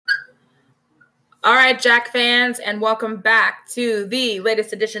All right, Jack fans, and welcome back to the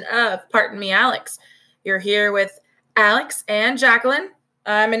latest edition of Pardon Me, Alex. You're here with Alex and Jacqueline.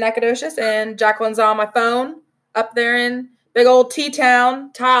 I'm in Nacogdoches, and Jacqueline's on my phone up there in big old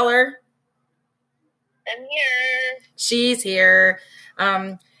T-Town. Tyler. I'm here. She's here.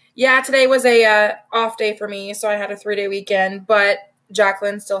 Today was a off day for me, so I had a 3-day weekend, but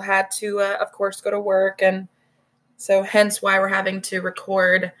Jacqueline still had to, of course, go to work, and so hence why we're having to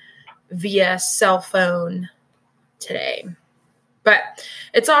record via cell phone today. But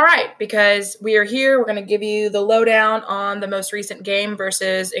it's all right because we are here. We're going to give you the lowdown on the most recent game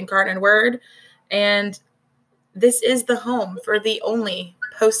versus Incarnate Word. And this is the home for the only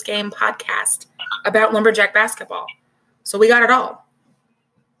post-game podcast about Lumberjack basketball. So we got it all.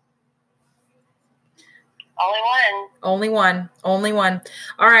 Only one. All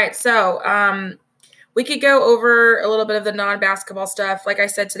right. So, we could go over a little bit of the non-basketball stuff. Like I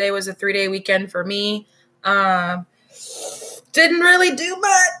said, today was a 3-day weekend for me. Didn't really do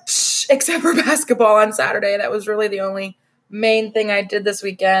much except for basketball on Saturday. That was really the only main thing I did this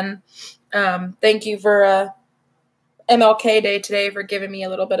weekend. Thank you for MLK Day today for giving me a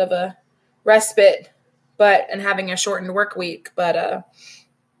little bit of a respite, and having a shortened work week. But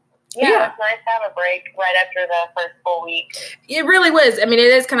Yeah, it's nice to have a break right after the first full week. It really was. I mean,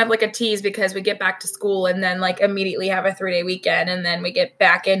 it is kind of like a tease because we get back to school and then immediately have a 3-day weekend and then we get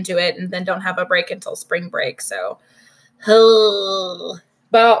back into it and then don't have a break until spring break. So,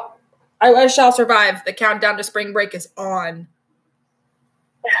 but I shall survive. The countdown to spring break is on.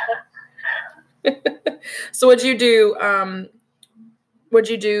 So what'd you do?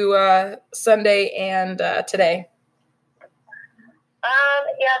 Sunday and today?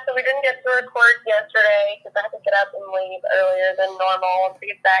 So we didn't get to record yesterday because I had to get up and leave earlier than normal to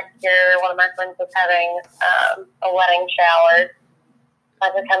get back here. One of my friends was having a wedding shower. I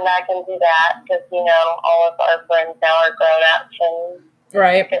had to come back and do that because, all of our friends now are grown-ups and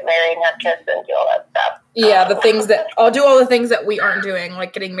get married and have kids and do all that stuff. Yeah, I'll do all the things that we aren't doing,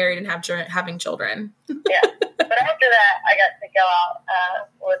 like getting married and having children. Yeah. But after that, I got to go out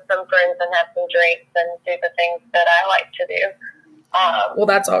with some friends and have some drinks and do the things that I like to do. Well,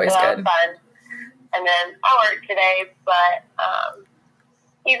 that's always good. Fun. And then I worked today, but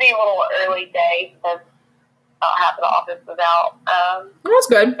easy little early day because about half of the office was out. That's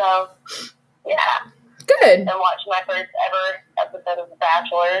good. So, yeah. Good. And watched my first ever episode of The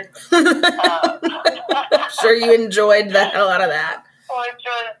Bachelor. Sure you enjoyed the hell out of that. Which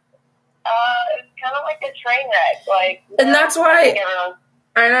was, it's kind of like a train wreck. And that's why...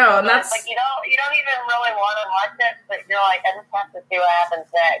 I know, and that's you don't even really want to watch it, but you're like, I just have to see what happens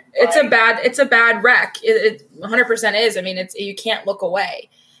next. It's a bad wreck. It 100% is. I mean, you can't look away.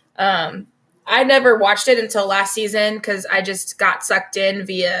 I never watched it until last season because I just got sucked in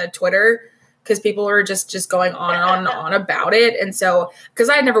via Twitter because people were just going on and on and on about it, and so because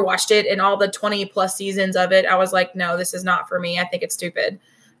I had never watched it in all the 20 plus seasons of it, I was like, no, this is not for me. I think it's stupid.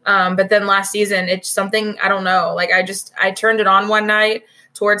 But then last season, it's something I don't know. I turned it on one night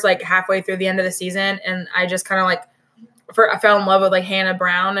towards halfway through the end of the season, and I just kind of I fell in love with Hannah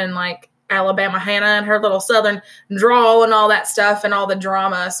Brown and Alabama Hannah and her little Southern drawl and all that stuff and all the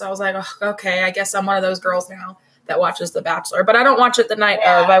drama. So I was like, oh, okay, I guess I'm one of those girls now that watches The Bachelor. But I don't watch it the night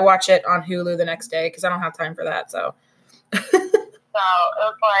of. I watch it on Hulu the next day because I don't have time for that. So. So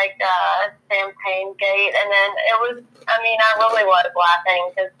it was Champagne Gate, and then it was. I really was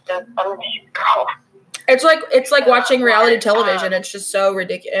laughing because just some of these girls. It's like watching reality television. It's just so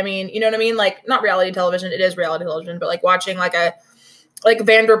ridiculous. I mean, you know what I mean? Not reality television. It is reality television, but watching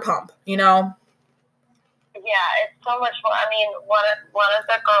Vanderpump, Yeah, it's so much fun. I mean, one of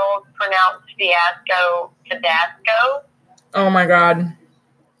the girls pronounced fiasco Tedasco. Oh my God. And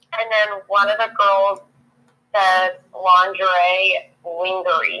then one of the girls said lingerie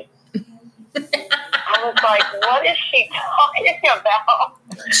lingerie. I was like, what is she talking about?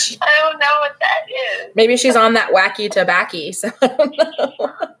 I don't know what that is. Maybe she's on that wacky tobacco, so I don't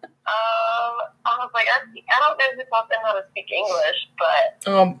know. I was like, I don't know who taught them how to speak English,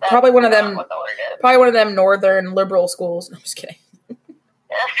 but probably one of them. What the word is. Probably one of them northern liberal schools. No, I'm just kidding. It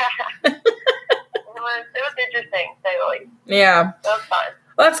was interesting, to say the least. Yeah, it was fun.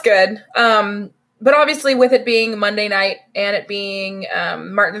 Well, that's good. But obviously, with it being Monday night and it being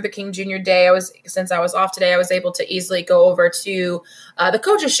Martin Luther King Jr. Day, since I was off today, I was able to easily go over to the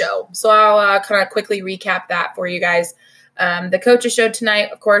Coaches Show. So I'll kind of quickly recap that for you guys. The Coaches Show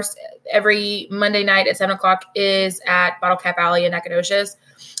tonight, of course, every Monday night at 7 o'clock is at Bottle Cap Alley in Nacogdoches,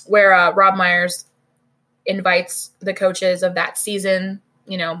 where Rob Myers invites the coaches of that season,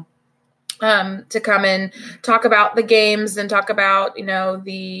 to come and talk about the games and talk about,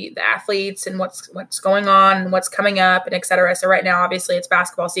 the athletes and what's going on and what's coming up and et cetera. So right now, obviously it's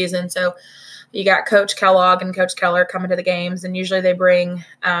basketball season. So you got Coach Kellogg and Coach Keller coming to the games, and usually they bring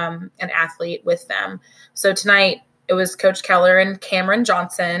an athlete with them. So tonight it was Coach Keller and Cameron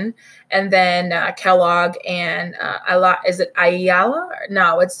Johnson, and then Kellogg and is it Ayala?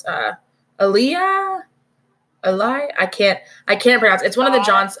 No, it's Aliyah. I can't pronounce it. It's one of the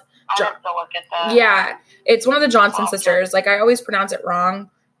Johnson. I have to look at that. Yeah, it's one of the Johnson sisters. Like, I always pronounce it wrong,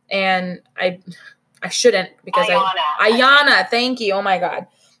 and I shouldn't because Ayana. Thank you. Oh my God.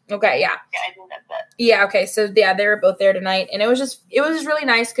 Okay, yeah. Yeah, I think that's it. Yeah, okay. So yeah, they were both there tonight, and it was just really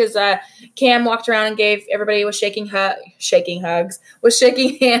nice because Cam walked around and gave everybody was shaking hands,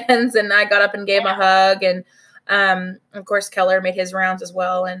 and I got up and gave him a hug, and of course Keller made his rounds as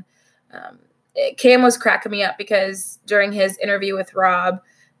well, and Cam was cracking me up because during his interview with Rob.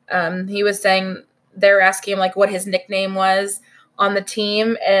 He was saying they were asking him like what his nickname was on the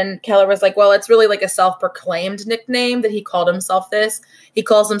team, and Keller was like, well, it's really like a self-proclaimed nickname that he called himself this. He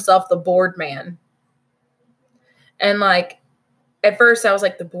calls himself the board man. And like at first I was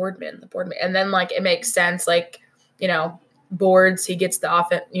like the board man. And then like it makes sense, like, boards, he gets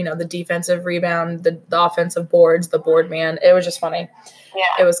the the defensive rebound, the offensive boards, the board man. It was just funny.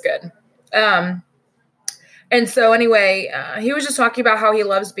 Yeah. It was good. And so anyway, he was just talking about how he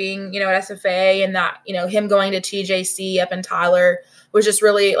loves being, at SFA, and that, him going to TJC up in Tyler was just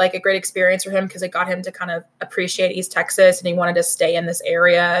really like a great experience for him because it got him to kind of appreciate East Texas, and he wanted to stay in this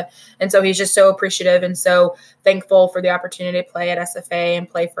area. And so he's just so appreciative and so thankful for the opportunity to play at SFA and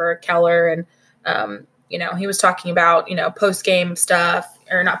play for Keller. And, he was talking about, post-game stuff,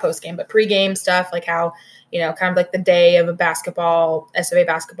 or not post-game, but pre-game stuff, like how, kind of like the day of a SFA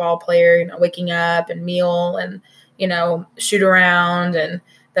basketball player, waking up and meal and, shoot around. And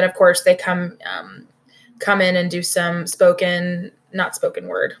then of course they come in and do some not spoken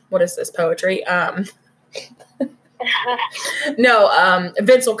word. What is this, poetry? No,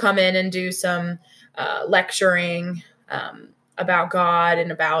 Vince will come in and do some lecturing about God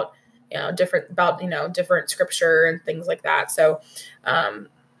and about, different scripture and things like that. So,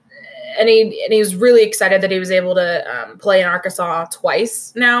 and he was really excited that he was able to play in Arkansas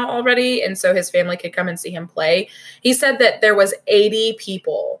twice now already, and so his family could come and see him play. He said that there was 80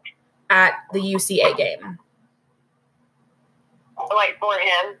 people at the UCA game. Like for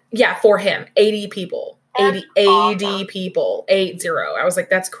him? Yeah, for him. 80 people. That's 80 awesome. People. 80. I was like,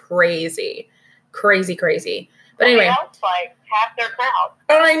 that's crazy. Crazy. But anyway. That's like half their crowd.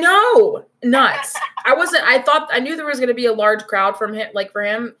 I know. Nuts. I knew there was going to be a large crowd for him,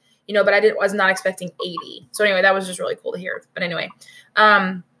 but I was not expecting 80. So anyway, that was just really cool to hear. But anyway,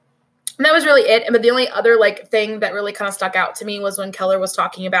 and that was really it. But the only other thing that really kind of stuck out to me was when Keller was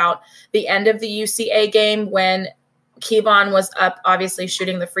talking about the end of the UCA game when Kevon was up, obviously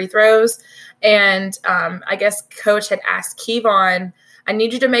shooting the free throws. And I guess coach had asked Kevon, I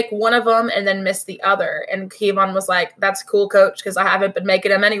need you to make one of them and then miss the other. And Kevon was like, that's cool, coach, because I haven't been making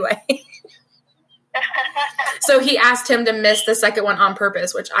them anyway. So he asked him to miss the second one on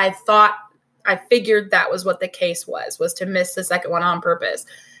purpose, which I figured that was what the case was to miss the second one on purpose.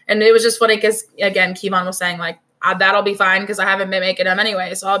 And it was just funny because, again, Kevon was saying, that'll be fine because I haven't been making them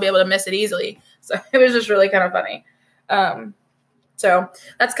anyway, so I'll be able to miss it easily. So it was just really kind of funny. So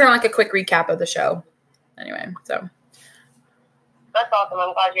that's kind of like a quick recap of the show. Anyway, so. That's awesome.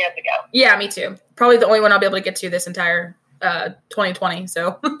 I'm glad you had to go. Yeah, me too. Probably the only one I'll be able to get to this entire 2020,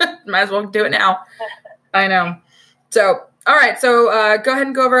 so might as well do it now. I know. So, all right. So go ahead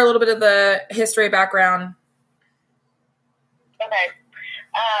and go over a little bit of the history background. Okay.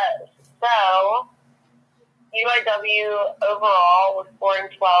 So UIW overall was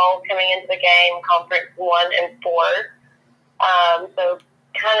 4-12 coming into the game, conference 1-4. So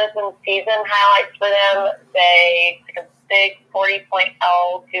kind of some season highlights for them. They took a big 40-point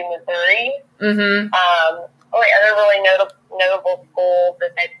L to Missouri. Mm-hmm. Only other really notable school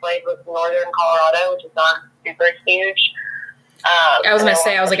that they played was Northern Colorado, which is not super huge. I was going to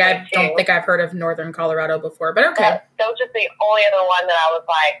say, I don't think I've heard of Northern Colorado before, but okay. That was just the only other one that I was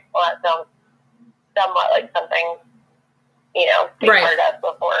like, well, that sounds somewhat like something, we've heard of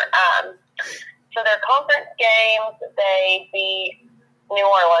before. So their conference games, they beat New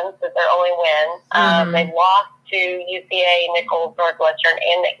Orleans, was their only win. They lost to UCA, Nichols, Northwestern,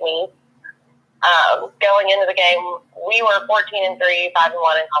 and McNeese. Going into the game, we were 14-3,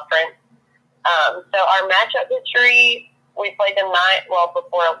 5-1 in conference. So our matchup history, we played them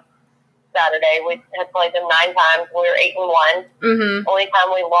before Saturday, we had played them 9 times. We were 8-1. Mm-hmm. Only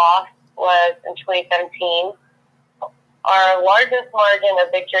time we lost was in 2017. Our largest margin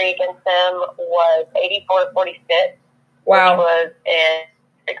of victory against them was 84-46. Wow. Which was in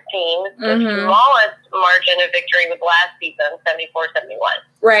 16. The Mm-hmm. smallest margin of victory was last season, 74-71.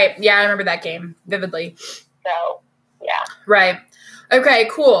 Right. Yeah, I remember that game vividly. So, yeah. Right. Okay,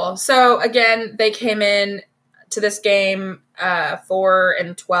 cool. So, again, they came in to this game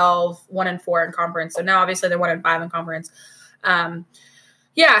 4-12, 1-4 in conference. So now, obviously, they're 1-5 in conference. So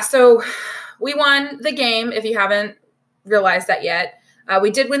we won the game, if you haven't realized that yet. We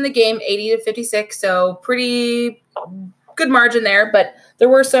did win the game 80-56, so pretty good margin there. But there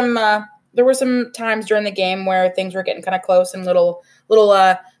were some times during the game where things were getting kind of close and little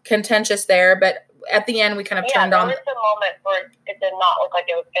contentious there. But at the end, we kind of turned on. There was a moment where it did not look like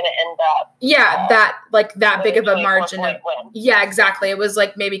it was going to end up. Yeah, that big of a margin. Yeah, exactly. It was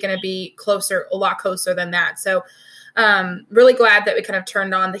like maybe going to be a lot closer than that. So really glad that we kind of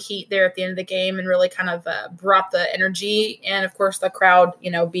turned on the heat there at the end of the game and really kind of brought the energy. And, of course, the crowd,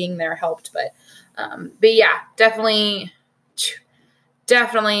 being there helped. But yeah, definitely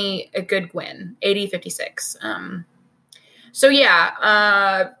a good win, 80-56. So,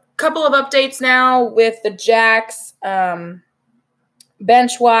 yeah, couple of updates now with the Jacks,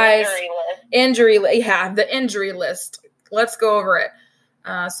 bench-wise. Injury list. Let's go over it.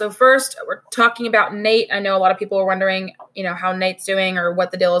 So first, we're talking about Nate. I know a lot of people are wondering, how Nate's doing or what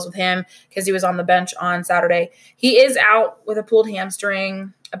the deal is with him because he was on the bench on Saturday. He is out with a pulled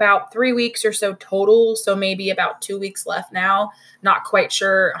hamstring, about 3 weeks or so total, so maybe about 2 weeks left now. Not quite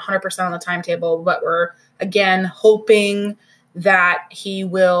sure 100% on the timetable, but we're, again, hoping that he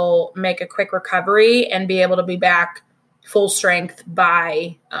will make a quick recovery and be able to be back full strength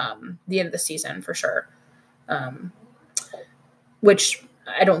by the end of the season for sure. Which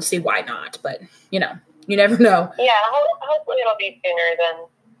I don't see why not, but you never know. Yeah, hopefully it'll be sooner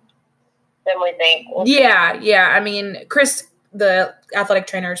than we think. Yeah. I mean, Chris, the athletic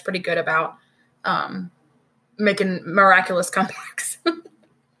trainer, is pretty good about making miraculous comebacks,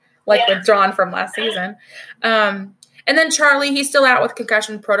 withdrawn from last season. And then Charlie, he's still out with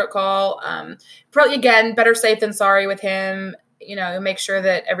concussion protocol. Probably, again, better safe than sorry with him. Make sure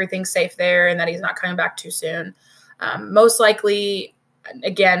that everything's safe there and that he's not coming back too soon. Most likely,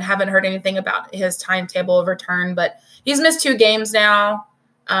 again, haven't heard anything about his timetable of return, but he's missed 2 games now.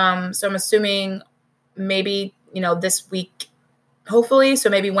 So I'm assuming maybe, this week, hopefully. So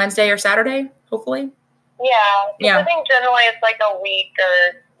maybe Wednesday or Saturday, hopefully. Yeah. I think generally it's like a week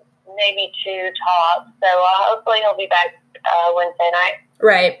or maybe 2 tops. So hopefully he'll be back Wednesday night.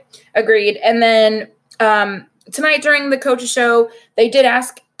 Right. Agreed. And then tonight during the coach's show, they did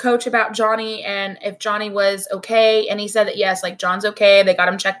ask Coach about Johnny and if Johnny was okay. And he said that, yes, John's okay. They got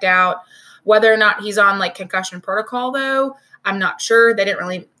him checked out. Whether or not he's on concussion protocol, though, I'm not sure. They didn't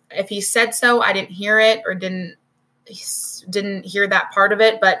really, if he said so, I didn't hear it or didn't hear that part of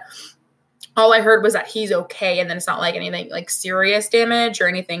it. But all I heard was that he's okay. And then it's not anything serious damage or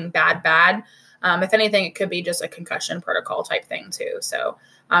anything bad. If anything, it could be just a concussion protocol type thing too. So,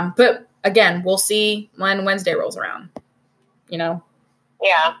 but again, we'll see when Wednesday rolls around, Yeah.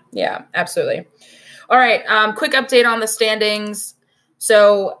 Yeah, absolutely. All right. Quick update on the standings.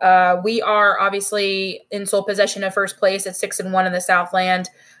 So we are obviously in sole possession of first place at 6-1 in the Southland.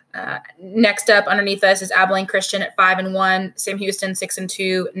 Next up underneath us is Abilene Christian at 5-1, Sam Houston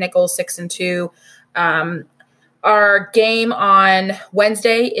 6-2, Nichols 6-2. Our game on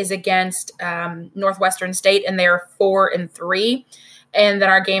Wednesday is against Northwestern State, and they are 4-3. And then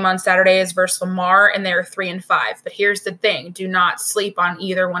our game on Saturday is versus Lamar, and they're 3-5. But here's the thing: do not sleep on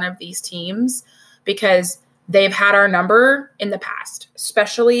either one of these teams because they've had our number in the past,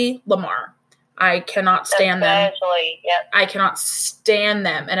 especially Lamar. I cannot stand them. Yep. I cannot stand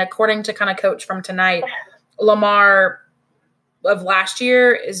them. And according to kind of coach from tonight, Lamar of last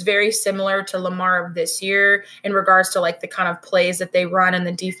year is very similar to Lamar of this year in regards to the kind of plays that they run and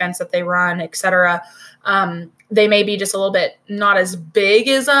the defense that they run, et cetera. They may be just a little bit not as big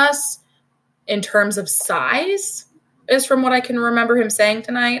as us in terms of size, is from what I can remember him saying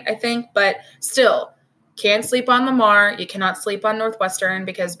tonight, I think. But still, can't sleep on Lamar. You cannot sleep on Northwestern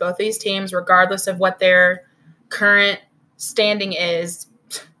because both these teams, regardless of what their current standing is,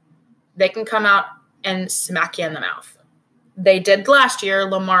 they can come out and smack you in the mouth. They did last year.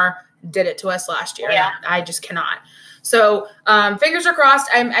 Lamar did it to us last year. Yeah. I just cannot. So fingers are crossed.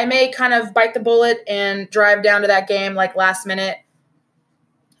 I may kind of bite the bullet and drive down to that game last minute.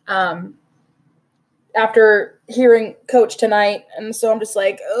 After hearing Coach tonight. And so I'm just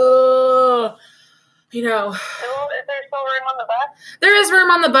oh, Is there still room on the bus? There is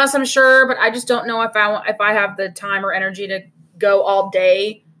room on the bus, I'm sure, but I just don't know if I have the time or energy to go all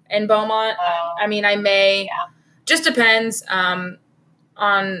day in Beaumont. I mean, I may. Yeah. just depends on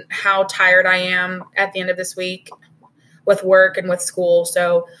how tired I am at the end of this week with work and with school.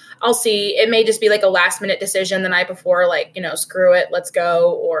 So I'll see. It may just be like a last minute decision the night before, like, screw it, let's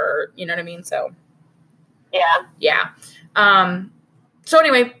go, or you know what I mean? So yeah. So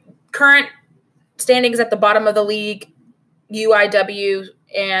anyway, current standings at the bottom of the league, UIW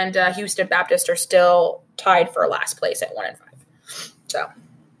and Houston Baptist are still tied for last place at 1-5. So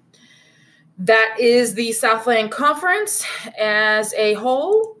that is the Southland Conference as a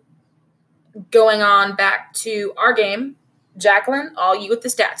whole. Going on back to our game, Jacqueline, all you with the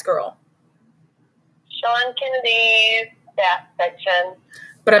stats, girl. Sean Kennedy's stats section.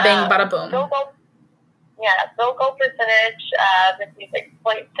 Bada bing, bada boom. Field goal percentage,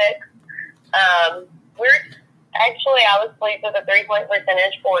 56.6. I was pleased with the 3-point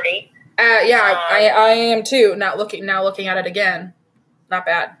percentage, 40. I am too. Now looking at it again, not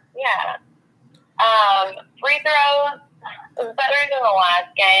bad. Yeah. Free throws was better than the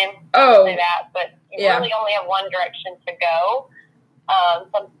last game. Oh, I'll say that, but you really only have one direction to go. So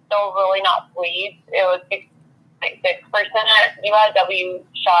I'm still really not pleased. It was 66%. UIW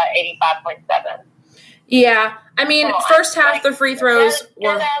shot 85.7. Yeah, I mean, first half the free throws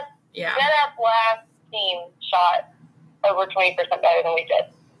were Dead up last team shot over 20% better than we did.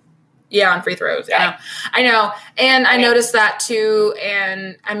 Yeah, on free throws. Yeah. I know. And I noticed that too.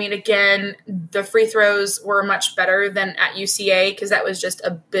 And I mean, again, the free throws were much better than at UCA because that was just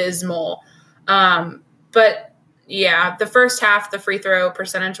abysmal. But yeah, the first half, the free throw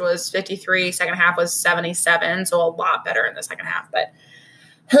percentage was 53. Second half was 77. So a lot better in the second half. But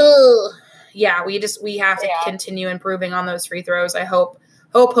yeah, we have to continue improving on those free throws. I hope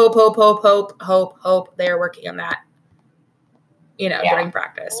they're working on that. During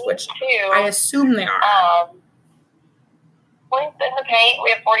practice, which I assume they are. Points in the paint, we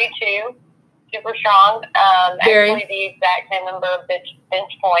have 42, super strong. Actually, the exact same number of bench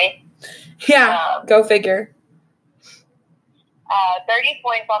points. Yeah, go figure. 30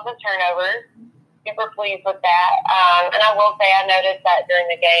 points off the turnovers. Super pleased with that. And I will say I noticed that during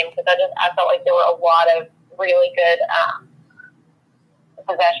the game because I felt like there were a lot of really good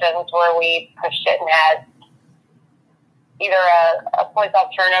possessions where we pushed it and had either a points off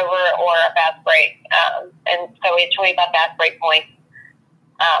turnover or a fast break. And so we had 25 fast break points.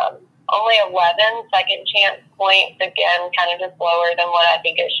 Only 11 second chance points, again, kind of just lower than what I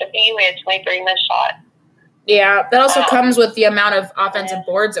think it should be. We had 23 missed shots. Yeah, that also comes with the amount of offensive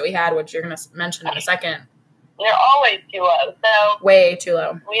boards that we had, which you're going to mention in a second. They're always too low. So way too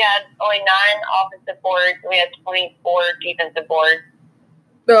low. We had only 9 offensive boards. We had 24 defensive boards.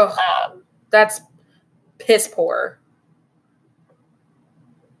 Oh, that's piss poor.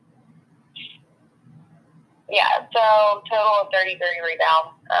 Yeah, so total of 33 rebounds.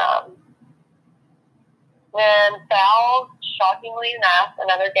 Then fouls, shockingly enough,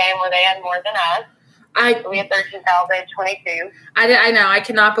 another game where they had more than us. We had 13 fouls, they had 22. I know. I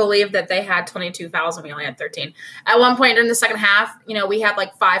cannot believe that they had 22 fouls and we only had 13. At one point during the second half, we had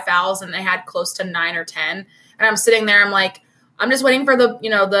like 5 fouls and they had close to 9 or 10. And I'm sitting there, I'm like, I'm just waiting for the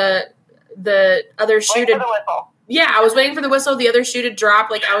other shoe to. Yeah, I was waiting for the whistle, the other shoe to drop.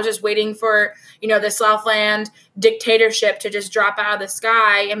 Like, I was just waiting for, the Southland dictatorship to just drop out of the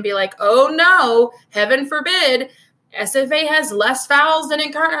sky and be like, oh, no, heaven forbid, SFA has less fouls than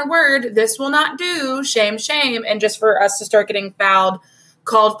Incarnate Word. This will not do. Shame, shame. And just for us to start getting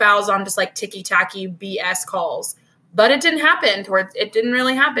called fouls on just, like, ticky-tacky BS calls. But it didn't happen. It didn't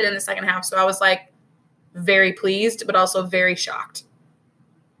really happen in the second half. So I was, like, very pleased, but also very shocked.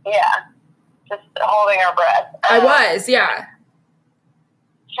 Yeah. Just holding our breath. I was, yeah.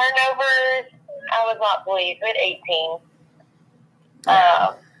 Turnovers, I was not pleased. We had 18.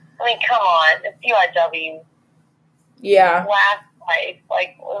 I mean, come on. It's UIW. Yeah. Last place.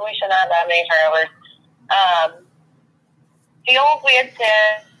 Like, we should not have that many turnovers. Steals, we had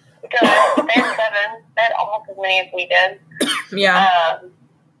 10. Good. They had 7. They had almost as many as we did. Yeah.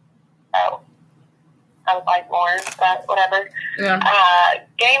 I would like more, but whatever. Yeah.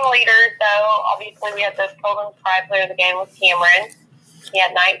 Game leaders, though, obviously we had the Children's Pride player of the game with Cameron. He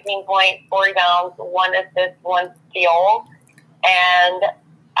had 19 points, 4 rebounds, 1 assist, 1 steal. And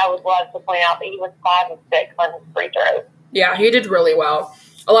I would love to point out that he was 5 of 6 on his free throws. Yeah, he did really well.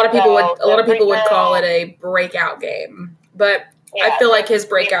 A lot of people would call it a breakout game, but I feel like his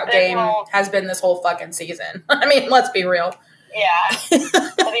breakout game has been this whole fucking season. I mean, let's be real. Yeah. So the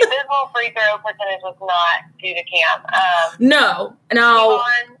abysmal free throw percentage was not due to Cam. No. And I'll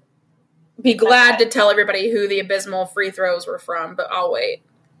be glad to tell everybody who the abysmal free throws were from, but I'll wait.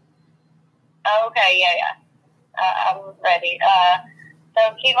 Okay, yeah. I'm ready. So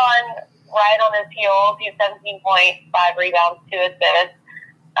Kevon right on his heels. He had 17 points, 5 rebounds, 2 assists.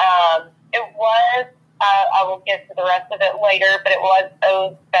 It was, I will get to the rest of it later, but it was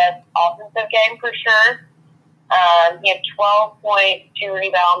O's best offensive game for sure. He had 12 points, 2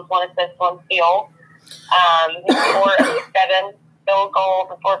 rebounds, 1 assist, 1 steal. He scored 7 field goals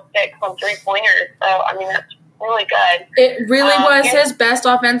before 6 on 3-pointers. So, I mean, that's really good. It really was his best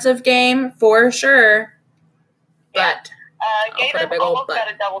offensive game for sure. But Gavin almost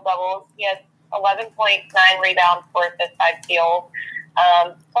got a double-double. He had 11 points, 9 rebounds, 4 assists, 5 steals.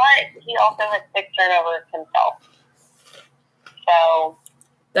 But he also had 6 turnovers himself. So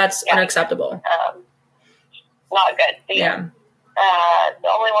that's unacceptable. Not good. The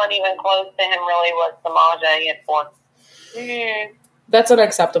only one even close to him really was Samaja. He had 4. That's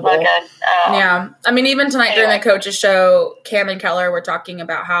unacceptable. Not good. Yeah. I mean, even tonight during the coaches show, Cam and Keller were talking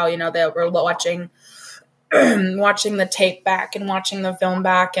about how, you know, they were watching the tape back and watching the film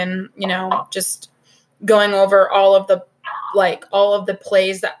back and, you know, just going over all of the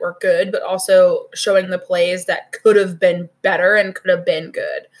plays that were good, but also showing the plays that could have been better and could have been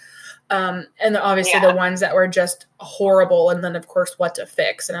good. And obviously the ones that were just horrible, and then, of course, what to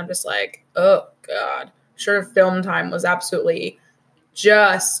fix. And I'm just like, oh, God. Sure, film time was absolutely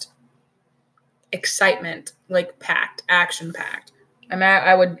just excitement, like packed, action-packed. I mean,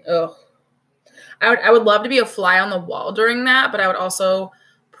 I would love to be a fly on the wall during that, but I would also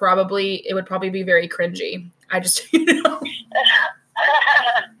it would probably be very cringy. I just, you know.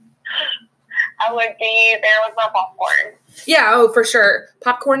 I would be there with my popcorn. Yeah, oh, for sure.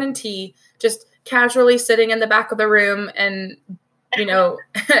 Popcorn and tea, just casually sitting in the back of the room and, you know,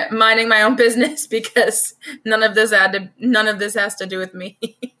 minding my own business because none of this has to do with me.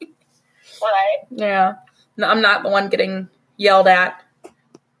 Right. Yeah. No, I'm not the one getting yelled at.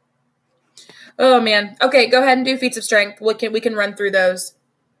 Oh, man. Okay, go ahead and do feats of strength. We can run through those.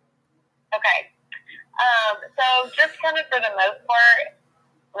 Okay. So just kind of for the most part,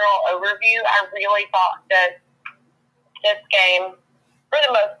 real overview, I really thought that this game, for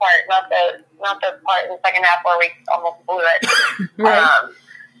the most part, not the part in the second half where we almost blew it. Right.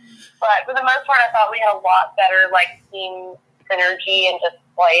 But for the most part, I thought we had a lot better like team synergy and just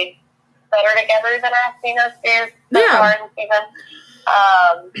played better together than I've seen us do so far in the season.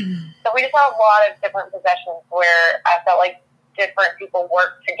 So we just had a lot of different possessions where I felt like different people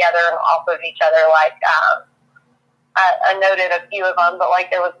worked together and off of each other. Like I noted a few of them, but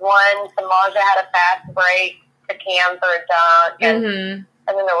like there was one, Samaja had a fast break to Cam for a dunk, and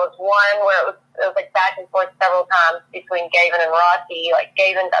then there was one where it was like back and forth several times between Gavin and Rocky. Like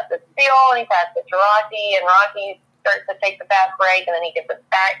Gavin got the steal and he passed it to Rocky, and Rocky starts to take the fast break, and then he gets it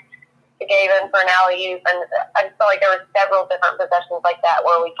back to Gavin for an alley-oop. And I just felt like there were several different possessions like that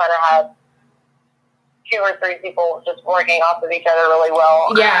where we kind of had 2 or 3 people just working off of each other really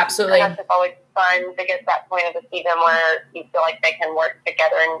well. Yeah, absolutely. And that's just always fun to get to that point of the season where you feel like they can work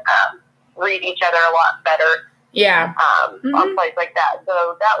together and read each other a lot better. Yeah. On plays like that.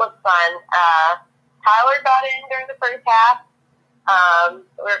 So that was fun. Tyler got in during the first half.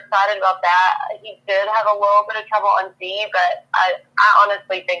 We're excited about that. He did have a little bit of trouble on D, but I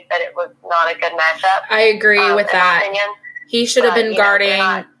honestly think that it was not a good matchup. I agree with that. He should have been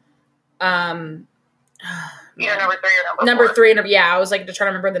guarding either number 3 or number 4. 3. Yeah, I was like trying to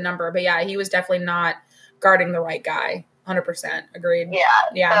remember the number, but yeah, he was definitely not guarding the right guy. 100% agreed.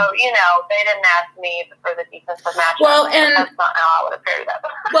 Yeah. So, you know, they didn't ask me for the defensive matchup. Well, and that's not how I would have paired up.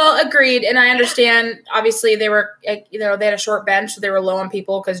 Well, agreed. And I understand, obviously, they were, you know, they had a short bench, so they were low on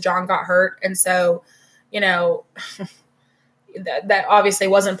people because John got hurt. And so, you know, that obviously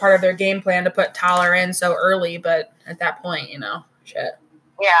wasn't part of their game plan to put Tyler in so early. But at that point, you know, shit.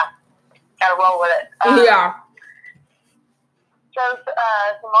 Yeah. Got to roll with it. Yeah. So,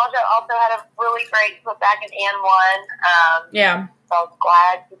 Samaja also had a really great put back at and one. Yeah. So I was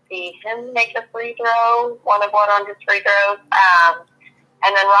glad to see him make a free throw, 1 of 1 on his free throws.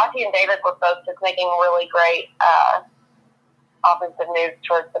 And then Rocky and David were both just making really great offensive moves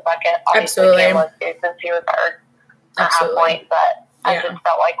towards the bucket. Obviously, Absolutely. Cam was too, since he was our half point, but I just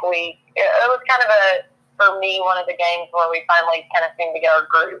felt like it was kind of for me, one of the games where we finally kind of seemed to get our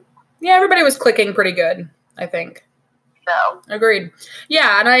groove. Yeah, everybody was clicking pretty good, I think. So. Agreed.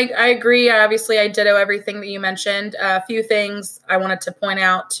 Yeah, and I agree. Obviously, I ditto everything that you mentioned. A few things I wanted to point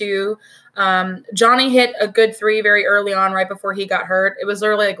out, too. Johnny hit a good 3 very early on, right before he got hurt. It was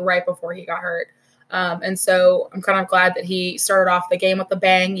literally like right before he got hurt. And so I'm kind of glad that he started off the game with a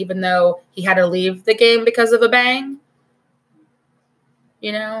bang, even though he had to leave the game because of a bang.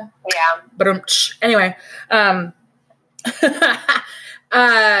 You know? Yeah. But anyway.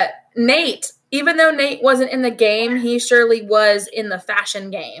 Nate. Even though Nate wasn't in the game, he surely was in the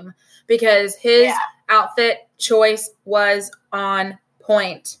fashion game because his outfit choice was on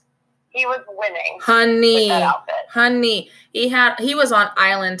point. He was winning. Honey. With that outfit. Honey. He was on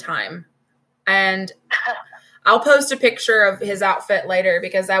island time. And I'll post a picture of his outfit later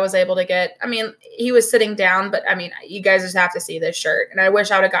because I was able to get, he was sitting down, but you guys just have to see this shirt. And I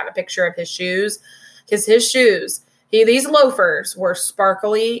wish I would have gotten a picture of his shoes, because his shoes, these loafers were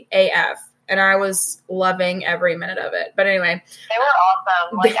sparkly AF. And I was loving every minute of it. But anyway. They were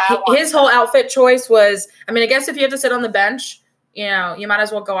awesome. His whole outfit choice was, I guess if you have to sit on the bench, you might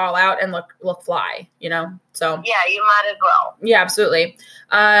as well go all out and look fly, So. Yeah, you might as well. Yeah, absolutely.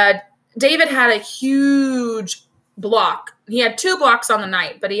 David had a huge block. He had 2 blocks on the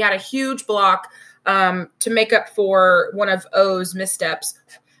night, but he had a huge block to make up for one of O's missteps.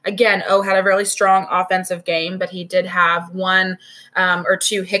 Again, O had a really strong offensive game, but he did have 1 or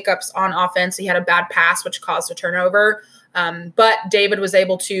 2 hiccups on offense. He had a bad pass, which caused a turnover. But David was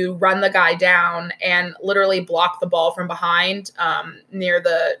able to run the guy down and literally block the ball from behind near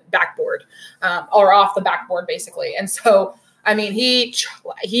the backboard or off the backboard, basically. And so,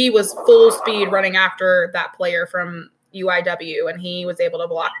 he was full speed running after that player from UIW, and he was able to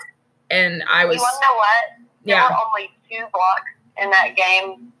block. And I was. You want to know what? There were only 2 blocks in that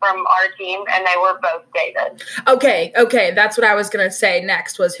game from our team, and they were both David. Okay. That's what I was going to say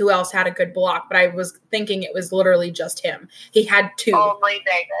next, was who else had a good block, but I was thinking it was literally just him. He had 2.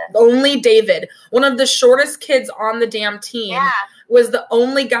 Only David. One of the shortest kids on the damn team was the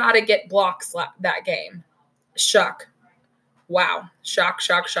only guy to get blocks that game. Shock. Wow. Shock.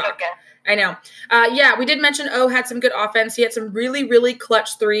 Okay. I know. We did mention O had some good offense. He had some really, really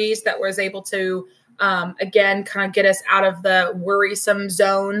clutch threes that was able to again, kind of get us out of the worrisome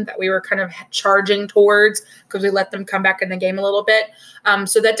zone that we were kind of charging towards, because we let them come back in the game a little bit.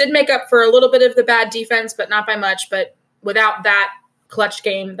 So that did make up for a little bit of the bad defense, but not by much. But without that clutch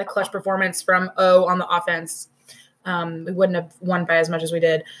game, the clutch performance from O on the offense, we wouldn't have won by as much as we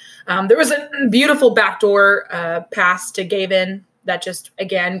did. There was a beautiful backdoor pass to Gavin that just,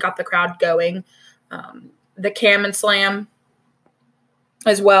 again, got the crowd going. The Cam and Slam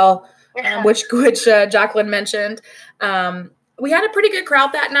as well. Which Jacqueline mentioned. We had a pretty good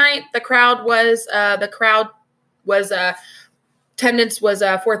crowd that night. The crowd was attendance was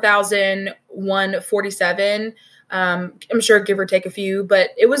 4,147. I'm sure give or take a few,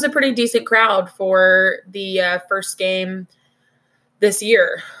 but it was a pretty decent crowd for the first game this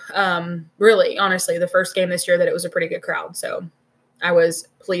year. Really, honestly, the first game this year that it was a pretty good crowd. So I was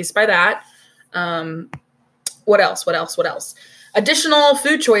pleased by that. What else? Additional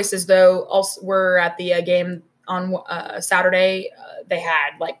food choices, though, also were at the game on Saturday. They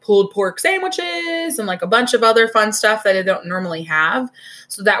had pulled pork sandwiches and a bunch of other fun stuff that they don't normally have.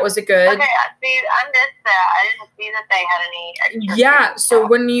 So that was a good. Okay, see, I missed that. I didn't see that they had any extra. Yeah, so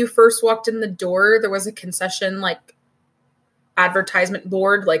when you first walked in the door, there was a concession advertisement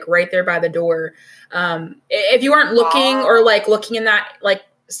board right there by the door. If you weren't looking or looking in that,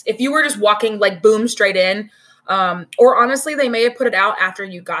 if you were just walking boom straight in. Or honestly, they may have put it out after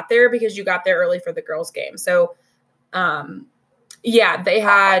you got there because you got there early for the girls' game. So, they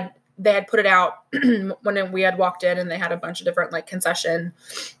had put it out when we had walked in, and they had a bunch of different concession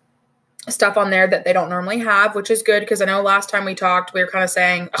stuff on there that they don't normally have, which is good because I know last time we talked, we were kind of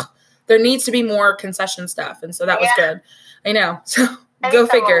saying there needs to be more concession stuff, and so that was good. I know. So go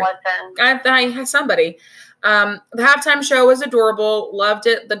figure. I have somebody. The halftime show was adorable. Loved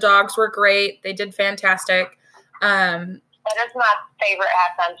it. The dogs were great. They did fantastic. That is my favorite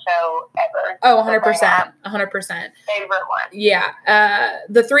halftime show ever. Oh, 100%. 100%. Favorite one. Yeah.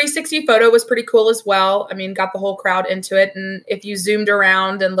 The 360 photo was pretty cool as well. Got the whole crowd into it. And if you zoomed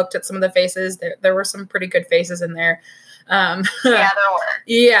around and looked at some of the faces, there were some pretty good faces in there. Yeah, there were.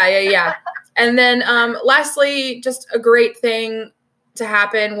 Yeah. And then lastly, just a great thing to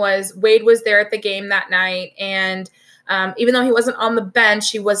happen was Wade was there at the game that night, and even though he wasn't on the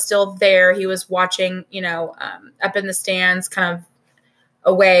bench, he was still there. He was watching, up in the stands, kind of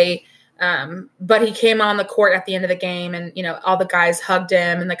away. But he came on the court at the end of the game, and, all the guys hugged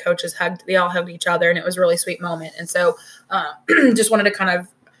him and the coaches they all hugged each other, and it was a really sweet moment. And so just wanted to kind of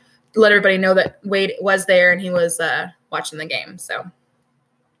let everybody know that Wade was there and he was watching the game. So,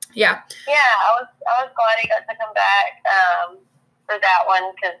 yeah. Yeah, I was glad he got to come back for that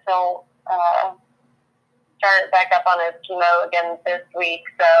one because he'll start back up on his chemo again this week,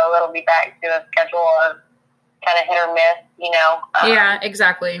 so it'll be back to a schedule of kind of hit or miss, yeah,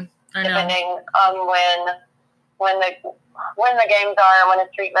 exactly. I know. Depending on when the games are and when his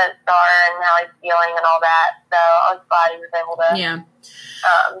treatments are and how he's feeling and all that. So I was glad he was able to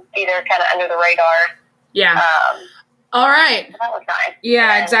be there kind of under the radar. Yeah. All right. That was nice.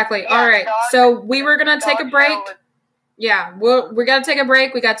 Yeah, And, exactly. yeah, all right. So we were going to take a break. Was, yeah, we got to take a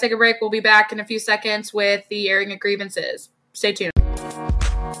break. We got to take a break. We'll be back in a few seconds with the airing of grievances. Stay tuned.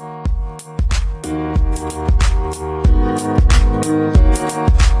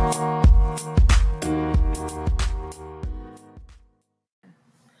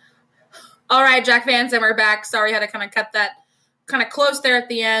 All right, Jack fans, and we're back. Sorry, I had to kind of cut that kind of close there at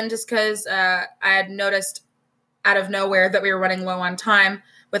the end just because I had noticed out of nowhere that we were running low on time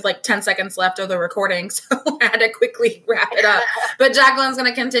with like 10 seconds left of the recording. So I had to quickly wrap it up. But Jacqueline's going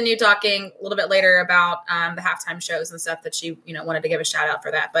to continue talking a little bit later about the halftime shows and stuff that she, wanted to give a shout out for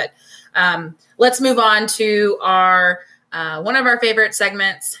that. But let's move on to our one of our favorite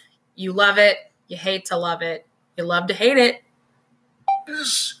segments. You love it. You hate to love it. You love to hate it.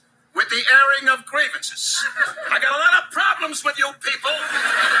 With the airing of grievances. I got a lot of problems with you people.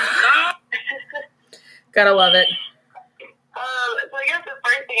 No. Gotta love it. So I guess the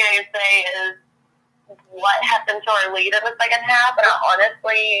first thing I would say is what happened to our lead in the second half. And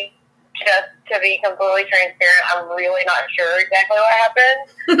honestly, just to be completely transparent, I'm really not sure exactly what happened.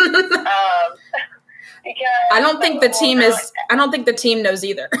 Because I don't think the team is. I don't think the team knows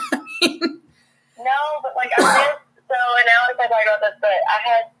either. No, but like I missed. So, and Alex, I talked about this, but I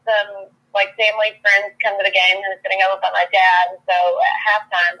had some like family friends come to the game who were sitting over with my dad. And so at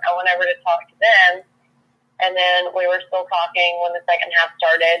halftime, I went over to talk to them. And then we were still talking when the second half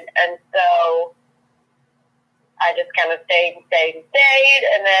started. And so I just kind of stayed.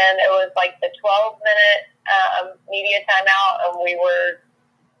 And then it was like the 12-minute media timeout, and we were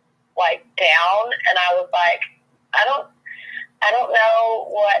like down. And I was like, I don't know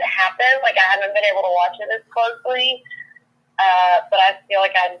what happened. Like, I haven't been able to watch it as closely. But I feel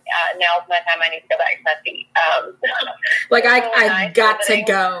like now's my time. I need to go back to my seat. Like, I got to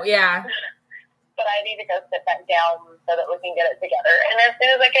go. Yeah. But I need to go sit back down so that we can get it together. And as soon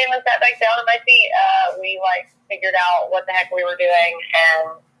as I came and sat back down in my seat, we figured out what the heck we were doing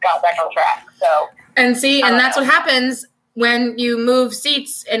and got back on track. So, and that's what happens when you move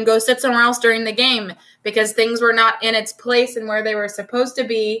seats and go sit somewhere else during the game, because things were not in its place and where they were supposed to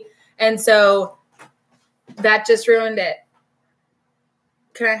be. And so that just ruined it.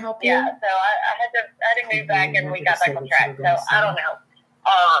 Can I help you? Yeah, so I had to move back, and we got back on track. So I don't know.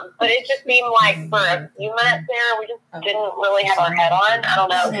 But it just seemed like for a few minutes there, we just didn't really have our head on. I don't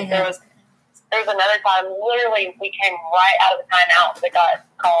know. There was another time, literally, we came right out of the timeout that got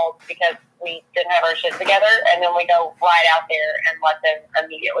called because we didn't have our shit together, and then we go right out there and let them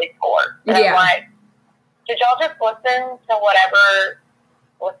immediately score. And I'm like, did y'all just listen to whatever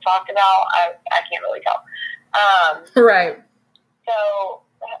was talked about? I can't really tell. Right. So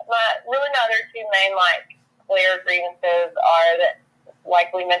my other two main clear grievances are that,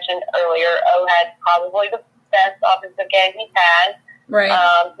 like we mentioned earlier, O had probably the best offensive game he's had. Right.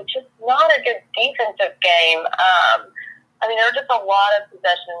 But just not a good defensive game. There were just a lot of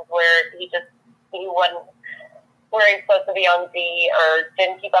possessions where he wasn't where he's supposed to be on Z or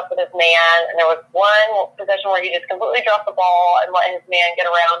didn't keep up with his man. And there was one possession where he just completely dropped the ball and let his man get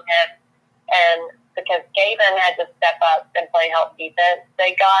around him. And because Gavin had to step up and play help defense,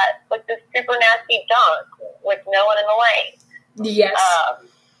 they got this super nasty dunk with no one in the lane. Yes.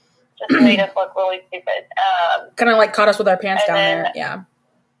 Just made us look really stupid. Kind of caught us with our pants down there. Yeah.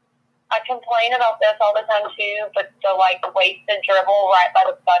 I complain about this all the time too, but the wasted dribble right by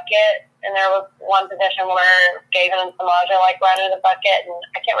the bucket. And there was one possession where Gavin and Samaja ran into the bucket, and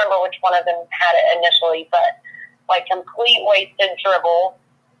I can't remember which one of them had it initially, but complete wasted dribble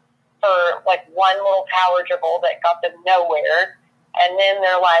for one little power dribble that got them nowhere. And then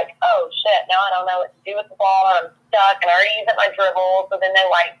they're like, oh shit, now I don't know what to do with the ball, and I'm stuck, and I already used up my dribble. So then they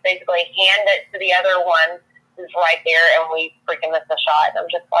basically hand it to the other one who's right there, and we freaking miss the shot. And I'm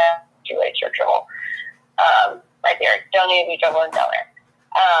just like, you waste your dribble. Right there. Don't need to be dribbling down there.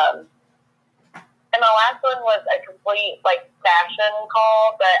 And my last one was a complete fashion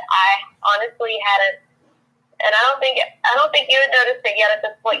call, but I honestly hadn't. And I don't think you had noticed it yet at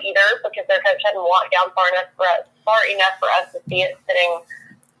this point either, because their coach hadn't walked down far enough for us to see it sitting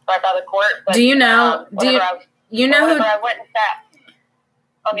right by the court. But, do you know? I went and sat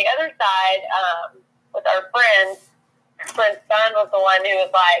on the other side with our friend's son was the one who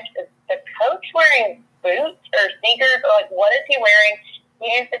was like, "Is the coach wearing boots or sneakers, or what is he wearing?" He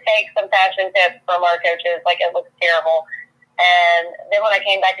used to take some fashion tips from our coaches. It looks terrible. And then when I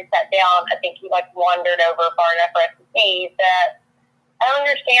came back and sat down, I think he wandered over far enough for us to see that I don't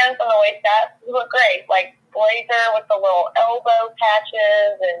understand from the waist up. He looked great. Blazer with the little elbow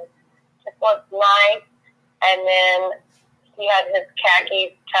patches and just looked nice. And then he had his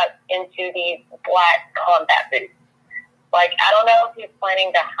khakis tucked into these black combat boots. Like, I don't know if he's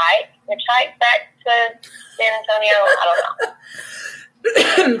planning to hitchhike back to San Antonio. I don't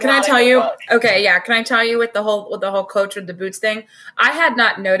know. Can I tell you? Okay, yeah. Can I tell you with the whole coach with the boots thing? I had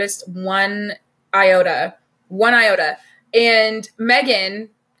not noticed one iota. And Megan,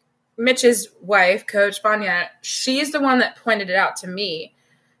 Mitch's wife, Coach Banya, she's the one that pointed it out to me.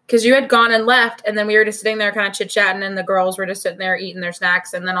 Because you had gone and left, and then we were just sitting there kind of chit-chatting, and the girls were just sitting there eating their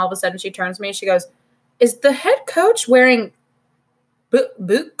snacks, and then all of a sudden she turns to me, she goes, "Is the head coach wearing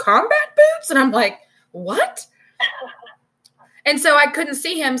combat boots?" And I'm like, "What?" And so I couldn't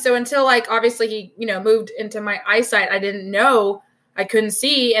see him, so until, like, obviously he, moved into my eyesight, I didn't know, I couldn't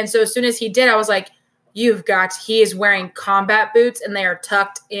see, and so as soon as he did, I was like, he is wearing combat boots, and they are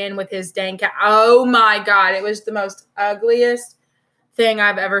tucked in with his dang oh my God, it was the most ugliest thing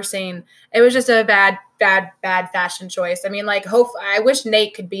I've ever seen. It was just a bad fashion choice. I mean, like, I wish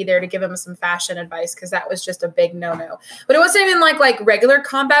Nate could be there to give him some fashion advice, because that was just a big no-no. But it wasn't even like regular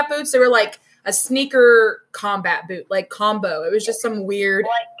combat boots. They were like a sneaker combat boot, like combo. It was just some weird.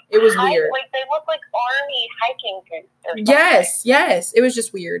 It was weird. Like, they look like army hiking boots. Yes. It was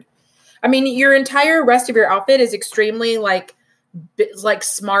just weird. I mean, your entire rest of your outfit is extremely like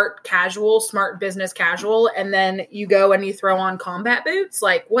smart casual, smart business casual, and then you go and you throw on combat boots.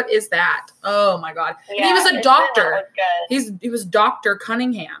 Like, what is that? Oh my God! Yeah, and he was a doctor. He was Dr.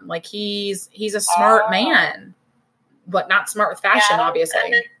 Cunningham. Like, he's a smart man, but not smart with fashion, obviously. I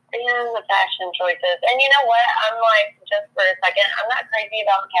understand the fashion choices, and you know what? I'm like, just for a second, I'm not crazy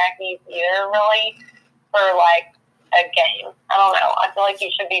about khakis either, really, for like a game. I don't know. I feel like you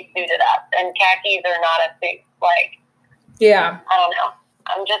should be suited up, and khakis are not a suit. Like. Yeah. I don't know.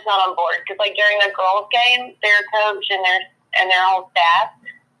 I'm just not on board. Because, like, during the girls' game, their coach and their whole staff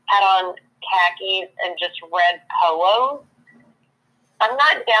had on khakis and just red polos. I'm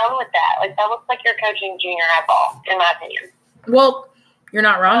not down with that. Like, that looks like you're coaching junior high ball, in my opinion. Well, you're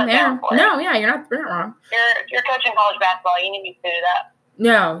not wrong there. No, yeah, you're not wrong. If you're coaching college basketball, you need to be suited up.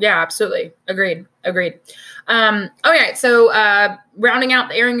 No, yeah, absolutely. Agreed. Okay, so rounding out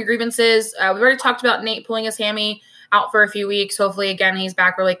the airing of grievances, we've already talked about Nate pulling his hammy out for a few weeks. Hopefully, again, he's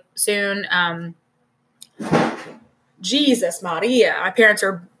back really soon. Jesus Maria. My parents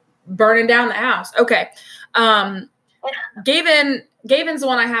are burning down the house. Okay. Gavin's the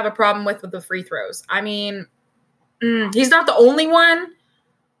one I have a problem with the free throws. I mean, he's not the only one,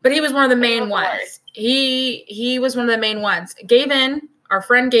 but he was one of the main ones. He was one of the main ones. Gavin, our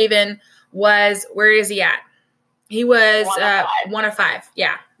friend Gavin, where is he at? He was 1 of 5.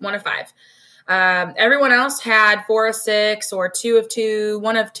 Yeah, 1 of 5. Everyone else had 4 of 6 or 2 of 2,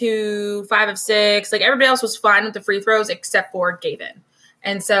 1 of 2, 5 of 6. Like, everybody else was fine with the free throws except for Gavin.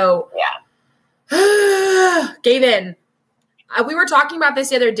 And so, Gavin, we were talking about this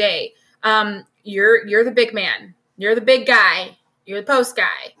the other day. You're the big man. You're the big guy. You're the post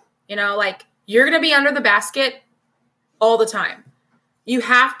guy. Like, you're going to be under the basket all the time. You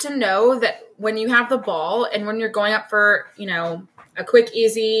have to know that when you have the ball and when you're going up for, a quick,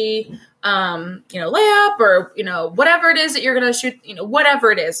 easy, layup or, whatever it is that you're going to shoot,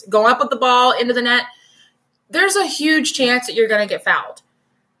 whatever it is, go up with the ball into the net, there's a huge chance that you're going to get fouled.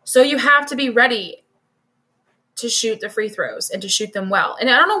 So you have to be ready to shoot the free throws and to shoot them well. And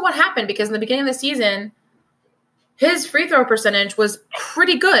I don't know what happened, because in the beginning of the season, his free throw percentage was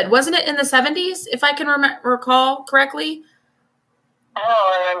pretty good. Wasn't it in the 70s, if I can recall correctly? I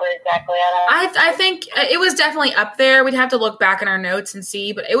don't remember exactly. I think it was definitely up there. We'd have to look back in our notes and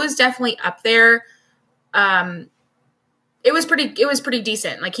see, but it was definitely up there. It was pretty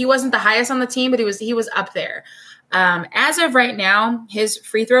decent. Like, he wasn't the highest on the team, but he was up there. As of right now, his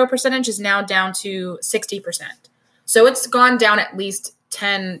free throw percentage is now down to 60%. So it's gone down at least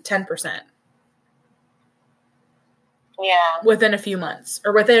 10%. Yeah. Within a few months,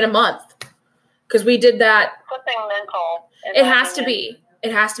 or within a month. Because we did that. Something mental. It has to be.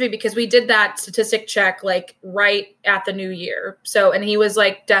 It has to be, because we did that statistic check like right at the new year. So, and he was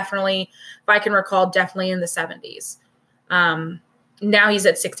like definitely, if I can recall, definitely in the 70s. Now he's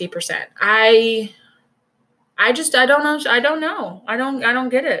at 60%. I don't know. I don't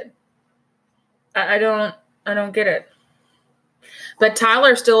get it. I don't get it. But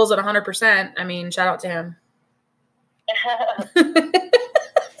Tyler still is at 100%. I mean, shout out to him.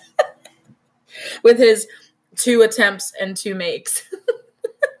 With his 2 attempts and 2 makes.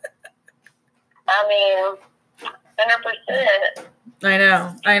 I mean, 100%. I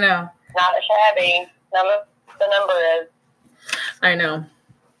know. Not shabby. The number is. I know.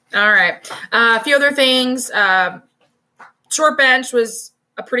 All right. A few other things. Short bench was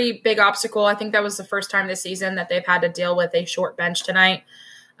a pretty big obstacle. I think that was the first time this season that they've had to deal with a short bench tonight.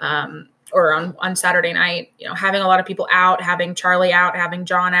 or on Saturday night, having a lot of people out, having Charlie out, having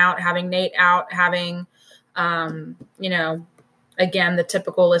John out, having Nate out, having, again, the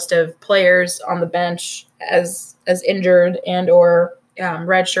typical list of players on the bench as injured and or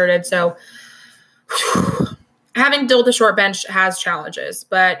redshirted. So having to deal with the short bench has challenges,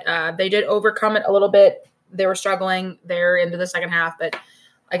 but they did overcome it a little bit. They were struggling there into the second half, but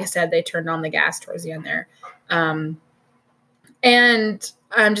like I said, they turned on the gas towards the end there. And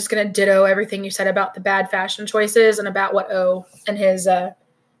I'm just going to ditto everything you said about the bad fashion choices and about what O and his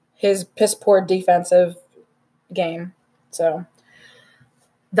piss poor defensive game. So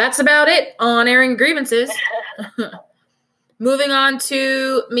that's about it on airing grievances. Moving on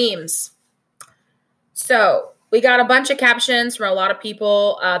to memes. So we got a bunch of captions from a lot of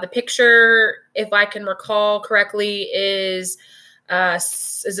people. The picture, if I can recall correctly, is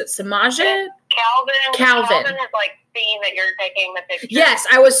it Samaja? Calvin has seen that you're taking the picture. Yes,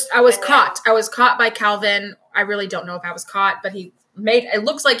 I was caught. I was caught by Calvin. I really don't know if I was caught, but it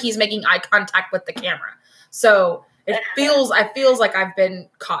looks like he's making eye contact with the camera. So I feels like I've been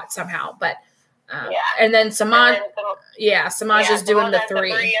caught somehow, but and then Samaja's doing the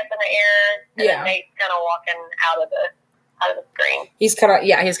three. The three up in the air, and then Nate's kind of walking out of the screen. He's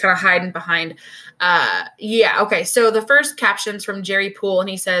kind of hiding behind. Okay. So the first caption's from Jerry Poole, and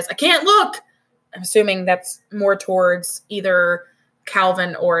he says, "I can't look." I'm assuming that's more towards either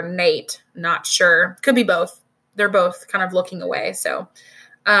Calvin or Nate. Not sure. Could be both. They're both kind of looking away. So,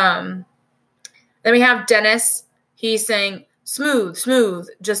 then we have Dennis. He's saying, smooth,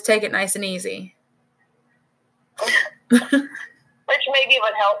 just take it nice and easy. Which maybe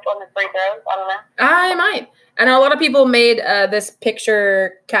would help on the free throws. I don't know. I might. And a lot of people made this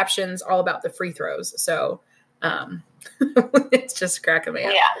picture captions all about the free throws. So, it's just cracking me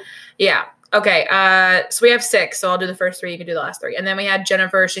up. Yeah. Okay. So we have 6. So I'll do the first 3. You can do the last 3. And then we had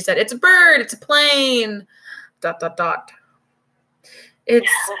Jennifer. She said, "It's a bird. It's a plane. ...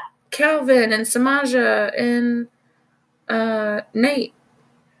 It's Calvin and Samaja and Nate."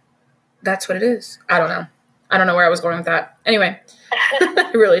 That's what it is. I don't know where I was going with that. Anyway,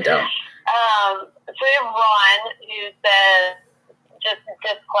 I really don't. So we have Ron who says, just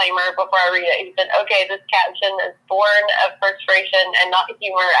disclaimer before I read it. He said, "Okay, this caption is born of frustration and not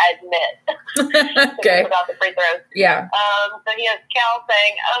humor, I admit." Okay. About the free throws. Yeah. So he has Cal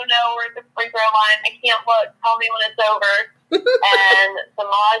saying, "Oh no, we're at the free throw line. I can't look. Tell me when it's over." And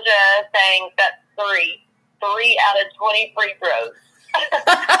Samaja saying, "That's 3. 3 out of 20 free throws."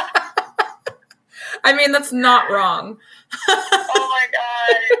 I mean, that's not wrong. Oh my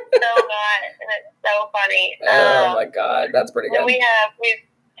God, it's so not, and it's so funny. Oh my God, that's pretty good. We have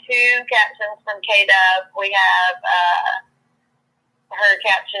 2 captions from K-Dub. We have her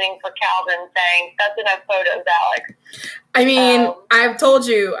captioning for Calvin saying, "That's enough photos, Alex." I mean, I've told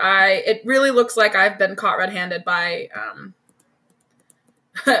you, it really looks like I've been caught red-handed by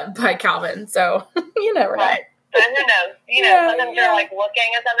Calvin. So you never know. Right. So who knows? Sometimes you're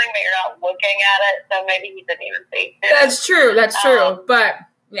looking at something, but you're not looking at it. So maybe he didn't even see. That's true. But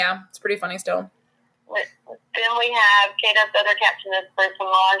yeah, it's pretty funny still. Then we have K-Dub's other caption is for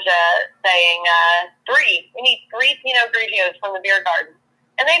Samaja saying, 3. We need 3 Pinot Grigios from the beer garden.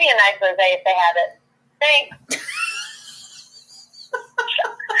 And maybe a nice rosé if they have it. Thanks.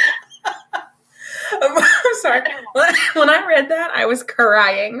 I'm sorry. When I read that, I was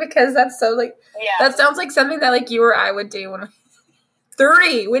crying because that's so that sounds like something that you or I would do.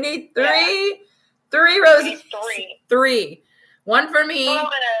 3. We need 3. Yeah. 3 roses. 3. 1 for me,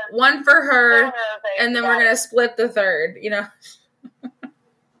 1 for her, and then we're gonna split the third. Then throw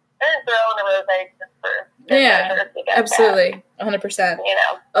in a rosé just for absolutely, 100%.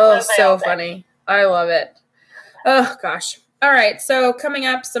 Oh, so funny. I love it. Oh gosh. All right, so coming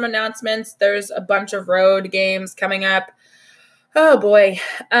up, some announcements. There's a bunch of road games coming up. Oh, boy.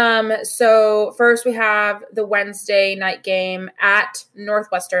 So first we have the Wednesday night game at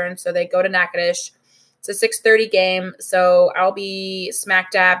Northwestern. So they go to Natchitoches. It's a 6:30 game. So I'll be smack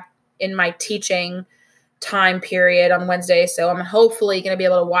dab in my teaching time period on Wednesday. So I'm hopefully going to be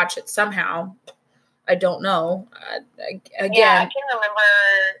able to watch it somehow. I don't know. Again, I can't remember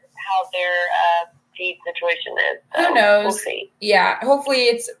how their feed situation is. So who knows? We'll see. Yeah, hopefully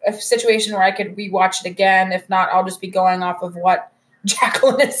it's a situation where I could rewatch it again. If not, I'll just be going off of what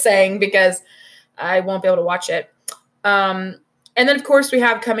Jacqueline is saying because I won't be able to watch it. And then, of course, we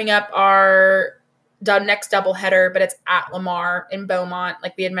have coming up our next doubleheader, but it's at Lamar in Beaumont,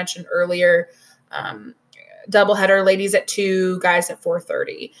 like we had mentioned earlier. Doubleheader, ladies at 2, guys at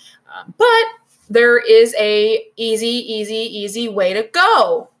 4:30. But there is a easy way to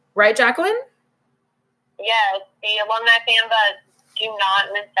go. Right, Jacqueline? Yes, the alumni fan bus. Do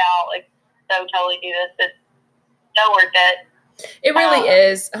not miss out. so totally do this. It's so worth it. It really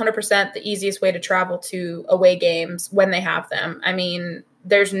is 100% the easiest way to travel to away games when they have them. I mean,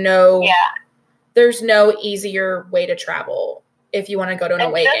 there's no easier way to travel if you want to go to an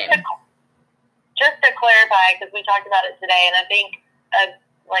away game. Just to clarify, because we talked about it today, and I think a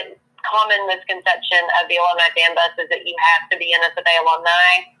common misconception of the alumni fan bus is that you have to be an SFA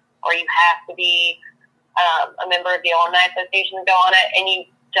alumni or you have to be a member of the alumni association to go on it, and you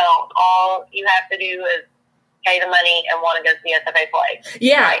don't. All you have to do is pay the money and want to go see SFA play.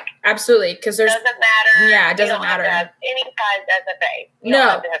 Yeah, absolutely. Because there's doesn't matter. Yeah, it doesn't matter. You don't have to have any size SFA. You No. don't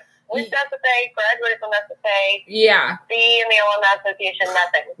have to have went to SFA, graduated from SFA. Yeah. Be in the alumni association.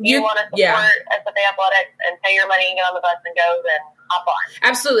 Nothing. You want to support SFA athletics and pay your money and get on the bus and go, then hop on.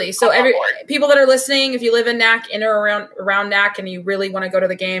 Absolutely. So people that are listening, if you live in NAC, in or around NAC, and you really want to go to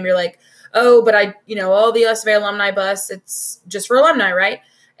the game, you're like, oh, but all the SFA alumni bus, it's just for alumni, right?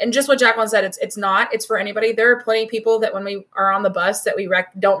 And just what Jacqueline said, it's not. It's for anybody. There are plenty of people that when we are on the bus that we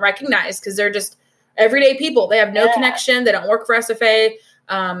don't recognize because they're just everyday people. They have no connection. They don't work for SFA.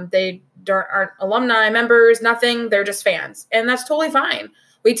 They aren't alumni members, nothing. They're just fans. And that's totally fine.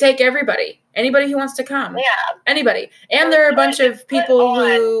 We take everybody. Anybody who wants to come. Yeah. Anybody. And there are a bunch of people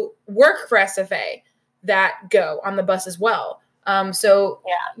who work for SFA that go on the bus as well.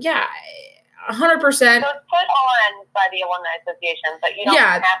 Yeah. 100%. So it's put on by the alumni association, but you don't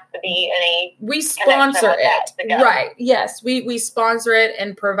have to be any. We sponsor it, right? Yes, we sponsor it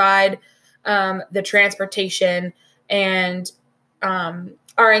and provide the transportation, and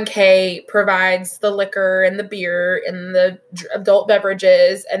RNK provides the liquor and the beer and the adult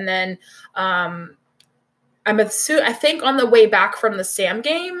beverages, and then I think on the way back from the Sam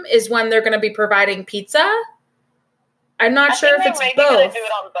game is when they're going to be providing pizza. I'm not sure if it's both. Do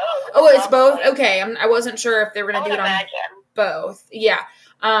it on both. Oh, it's both? Okay. I wasn't sure if they were going to do it on both. Yeah.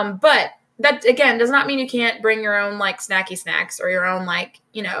 But that, again, does not mean you can't bring your own, snacky snacks or your own,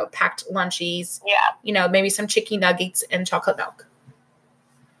 packed lunchies. Yeah. Maybe some chicken nuggets and chocolate milk.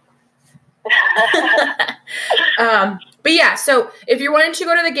 But yeah, so if you're wanting to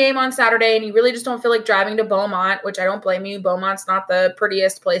go to the game on Saturday and you really just don't feel like driving to Beaumont, which I don't blame you. Beaumont's not the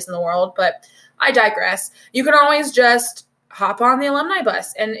prettiest place in the world, but I digress. You can always just hop on the alumni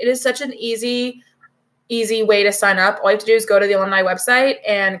bus, and it is such an easy way to sign up. All you have to do is go to the alumni website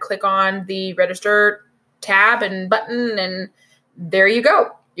and click on the register tab and button, and there you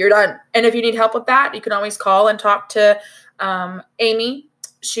go. You're done. And if you need help with that, you can always call and talk to Amy.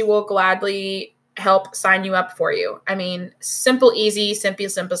 She will gladly help sign you up for you. I mean, simple, easy,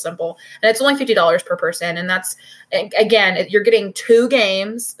 simple. And it's only $50 per person. And that's, again, you're getting 2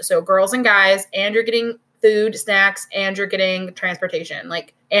 games, so girls and guys, and you're getting food, snacks, and you're getting transportation,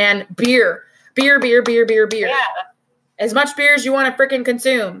 and beer. Yeah. As much beer as you want to freaking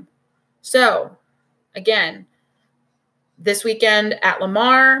consume. So, again, this weekend at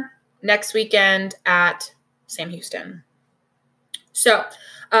Lamar, next weekend at Sam Houston. So,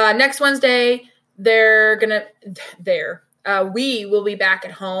 next Wednesday, we will be back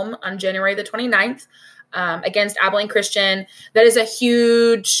at home on January the 29th against Abilene Christian. That is a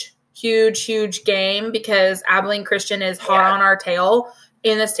huge game because Abilene Christian is hot on our tail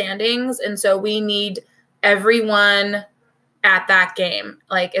in the standings. And so we need everyone at that game,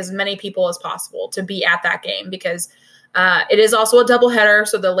 as many people as possible to be at that game because it is also a doubleheader.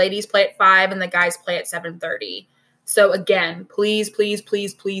 So the ladies play at 5 and the guys play at 7:30. So again, please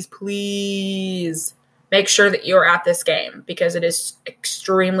make sure that you're at this game because it is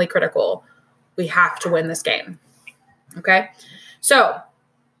extremely critical. We have to win this game. Okay? So,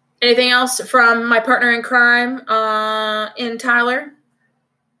 anything else from my partner in crime in Tyler?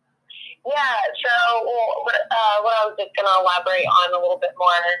 Yeah, so what I was just going to elaborate on a little bit more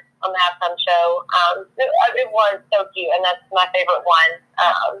on the halftime show, it was so cute, and that's my favorite one,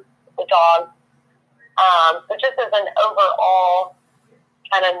 the dog. But just as an overall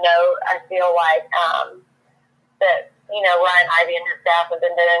kind of note, I feel like that, Ryan Ivey and his staff have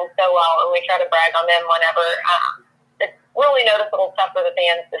been doing so well, and we try to brag on them whenever it's really noticeable stuff for the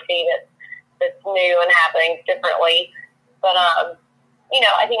fans to see that's new and happening differently. But,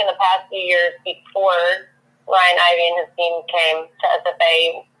 I think in the past few years before Ryan Ivey and his team came to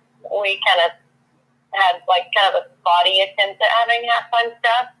SFA, we kind of had kind of a spotty attempt at having halftime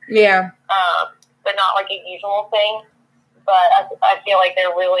stuff. Yeah. But not a usual thing. But I feel like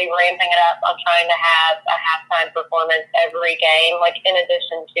they're really ramping it up on trying to have a halftime performance every game, in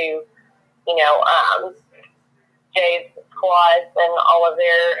addition to, Jay's quads and all of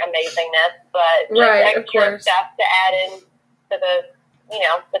their amazingness. But just extra stuff to add in to the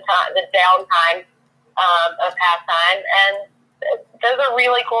downtime of halftime. And those are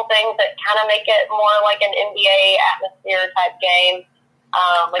really cool things that kind of make it more like an NBA atmosphere type game.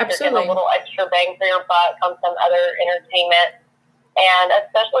 Like you're getting a little extra bang for your buck on some other entertainment. And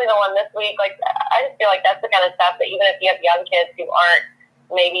especially the one this week, like I just feel like that's the kind of stuff that even if you have young kids who aren't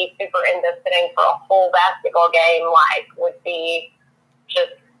maybe super into sitting for a whole basketball game, like would be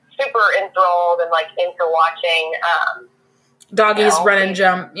just super enthralled and like into watching doggies run and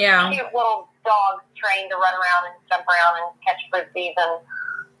jump. Yeah. Cute little dogs trained to run around and jump around and catch frisbees and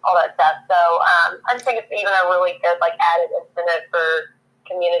all that stuff. So I just think it's even a really good like added incentive for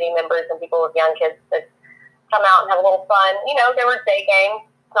community members and people with young kids to come out and have a little fun. You know, there were day games.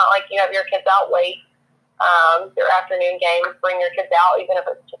 It's not like you have your kids out late. Your afternoon games, bring your kids out, even if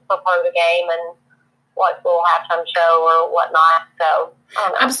it's just for part of the game, and watch a little halftime show or whatnot. So, I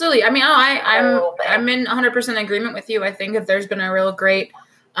don't know. Absolutely. I mean, I'm in 100% agreement with you. I think that there's been a real great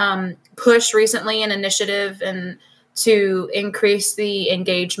push recently, an initiative, and to increase the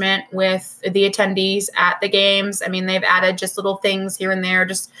engagement with the attendees at the games. I mean, they've added just little things here and there,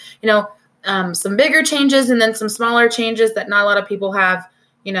 just, you know, some bigger changes and then some smaller changes that not a lot of people have,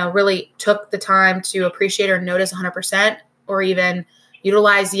 you know, really took the time to appreciate or notice 100% or even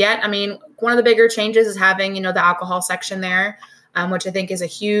utilize yet. I mean, one of the bigger changes is having, you know, the alcohol section there, which I think is a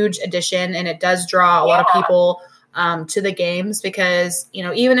huge addition, and it does draw a lot of people to the games because, you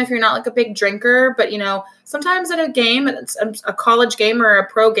know, even if you're not like a big drinker, but, you know, sometimes at a game, it's a college game or a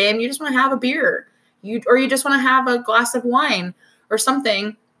pro game, you just want to have a beer, or you just want to have a glass of wine or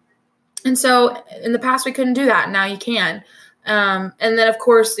something. And so in the past, we couldn't do that. Now you can. And then, of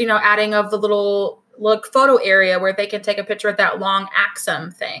course, you know, adding of the little photo area where they can take a picture with that long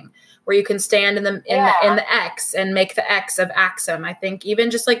Axum thing where you can stand in the X and make the X of Axum. I think even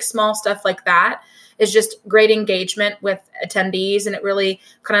just like small stuff like that is just great engagement with attendees. And it really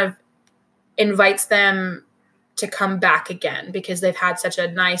kind of invites them to come back again because they've had such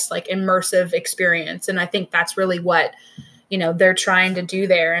a nice, like immersive experience. And I think that's really what, you know, they're trying to do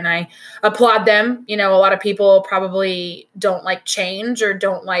there. And I applaud them. You know, a lot of people probably don't like change or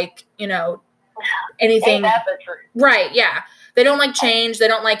don't like, you know, anything. Right. Yeah. They don't like change. They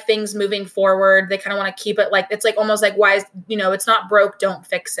don't like things moving forward. They kind of want to keep it like, it's like almost like, why is, you know, it's not broke, don't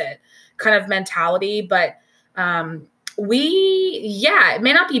fix it kind of mentality. But it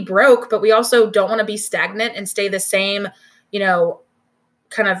may not be broke, but we also don't want to be stagnant and stay the same, you know,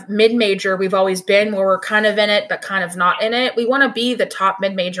 kind of mid-major we've always been, where we're kind of in it but kind of not in it. We want to be the top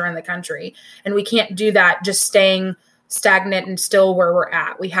mid-major in the country, and we can't do that just staying stagnant and still where we're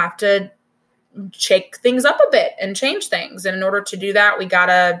at. We have to shake things up a bit and change things, and in order to do that, we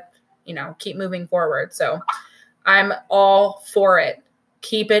gotta, you know, keep moving forward. So I'm all for it.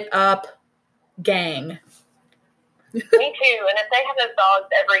 Keep it up, gang. Me too. And if they have those dogs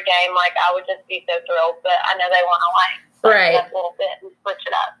every game, like I would just be so thrilled. But I know they want to right. A little bit and switch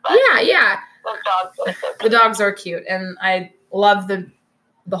it up. But yeah. Those dogs are so cute. The dogs are cute, and I love the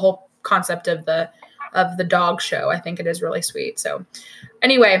whole concept of the dog show. I think it is really sweet. So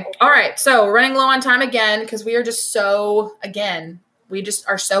anyway, all right. So we're running low on time again because we are just we just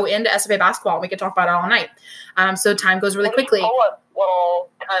are so into SFA basketball. We could talk about it all night. So time goes really quickly. Full of little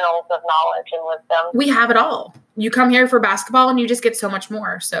kernels of knowledge and wisdom. We have it all. You come here for basketball and you just get so much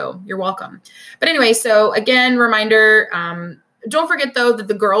more. So you're welcome. But anyway, so again, reminder, don't forget though that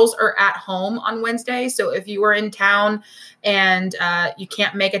the girls are at home on Wednesday. So if you were in town and you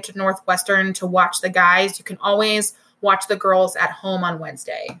can't make it to Northwestern to watch the guys, you can always watch the girls at home on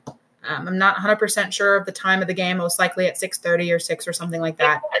Wednesday. I'm not 100% sure of the time of the game. Most likely at 6:30 or 6 or something like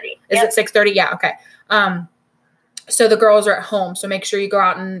that. 6:30. Is it 6:30? Yeah. Okay. So the girls are at home. So make sure you go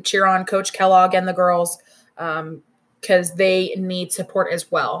out and cheer on Coach Kellogg and the girls because they need support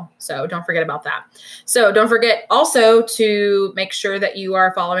as well. So don't forget about that. So don't forget also to make sure that you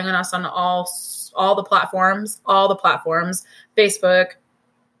are following us on all the platforms, Facebook,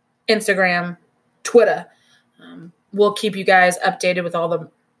 Instagram, Twitter. We'll keep you guys updated with all the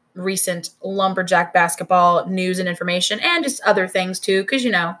recent Lumberjack basketball news and information and just other things too, because,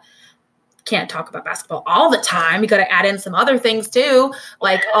 you know, can't talk about basketball all the time. You got to add in some other things too,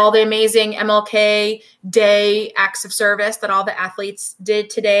 like all the amazing MLK Day acts of service that all the athletes did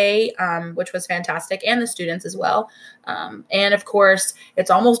today, which was fantastic, and the students as well. And of course,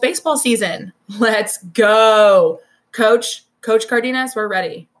 it's almost baseball season. Let's go. Coach Cardinals, we're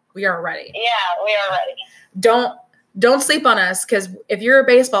ready. We are ready. Yeah, we are ready. Don't sleep on us, because if you're a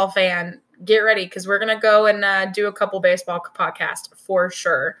baseball fan, get ready, because we're going to go and do a couple baseball podcasts for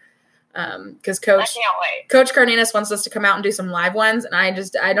sure. Because Coach Cardenas wants us to come out and do some live ones, and I don't.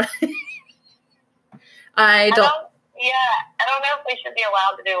 I don't know if we should be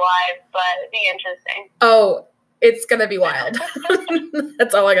allowed to do live, but it'd be interesting. Oh, it's going to be wild.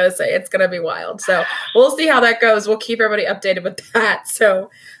 That's all I got to say. It's going to be wild. So we'll see how that goes. We'll keep everybody updated with that.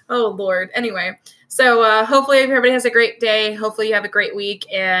 So, oh Lord. Anyway, so hopefully everybody has a great day. Hopefully you have a great week.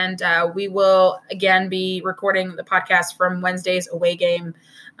 And we will again be recording the podcast from Wednesday's away game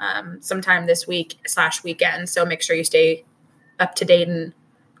sometime this week/weekend. So make sure you stay up to date and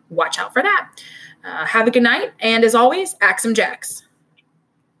watch out for that. Have a good night. And as always, Axe 'em Jacks.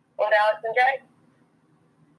 What Alex and Jay?